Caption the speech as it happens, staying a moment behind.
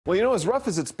Well, as rough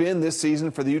as it's been this season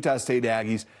for the Utah State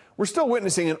Aggies, we're still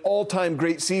witnessing an all-time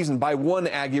great season by one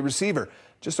Aggie receiver.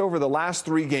 Just over the last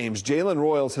 3 games, Jalen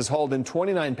Royals has hauled in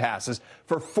 29 passes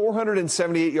for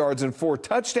 478 yards and 4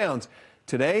 touchdowns.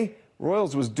 Today,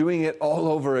 Royals was doing it all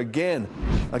over again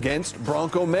against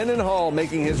Bronco Mendenhall,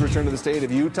 making his return to the state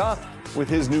of Utah with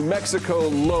his New Mexico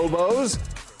Lobos.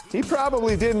 He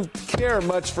probably didn't care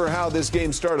much for how this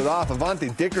game started off.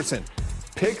 Avante Dickerson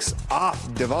picks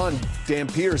off Devon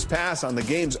Dampier's pass on the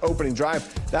game's opening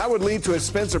drive. That would lead to a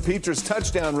Spencer Petras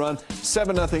touchdown run,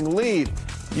 7-0 lead.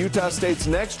 Utah State's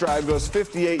next drive goes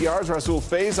 58 yards. Rasul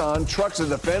Faison trucks a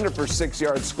defender for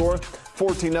 6-yard score,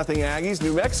 14-0 Aggies.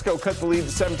 New Mexico cut the lead to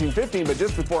 17-15, but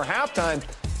just before halftime,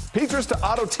 Petras to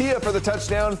Otto Tia for the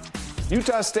touchdown.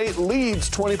 Utah State leads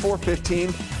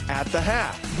 24-15 at the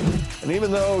half. And even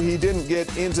though he didn't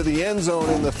get into the end zone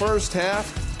in the first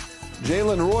half,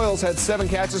 Jalen Royals had 7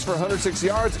 catches for 106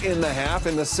 yards in the half.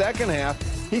 In the second half,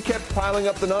 he kept piling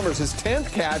up the numbers. His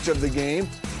 10th catch of the game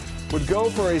would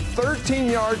go for a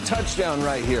 13-yard touchdown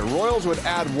right here. Royals would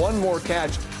add 1 more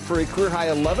catch for a career-high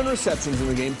 11 receptions in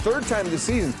the game, 3rd time this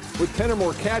season with 10 or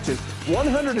more catches,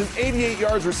 188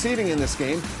 yards receiving in this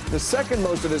game, the 2nd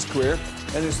most of his career,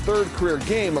 and his 3rd career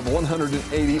game of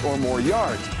 180 or more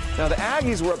yards. Now, the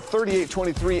Aggies were up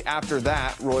 38-23 after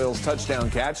that Royals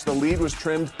touchdown catch. The lead was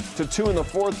trimmed to 2 in the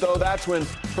 4th, though. That's when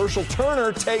Herschel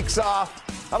Turner takes off.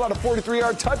 How about a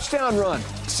 43-yard touchdown run?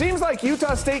 Seems like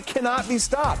Utah State cannot be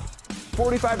stopped.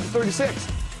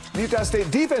 45-36. The Utah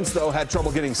State defense, though, had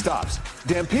trouble getting stops.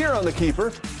 Dampier on the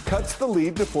keeper cuts the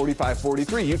lead to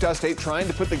 45-43. Utah State trying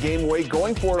to put the game away,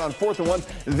 going for it on 4th and 1.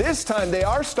 This time they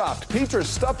are stopped. Petras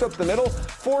stuffed up the middle.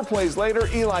 4 plays later,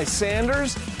 Eli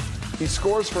Sanders, he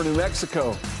scores for New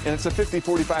Mexico, and it's a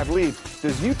 50-45 lead.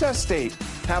 Does Utah State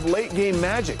have late-game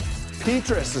magic?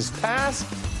 Petras' pass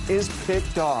is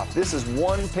picked off. This is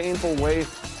one painful way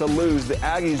to lose. The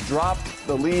Aggies drop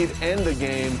the lead, end the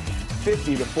game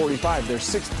 50-45, their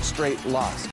 6th straight loss.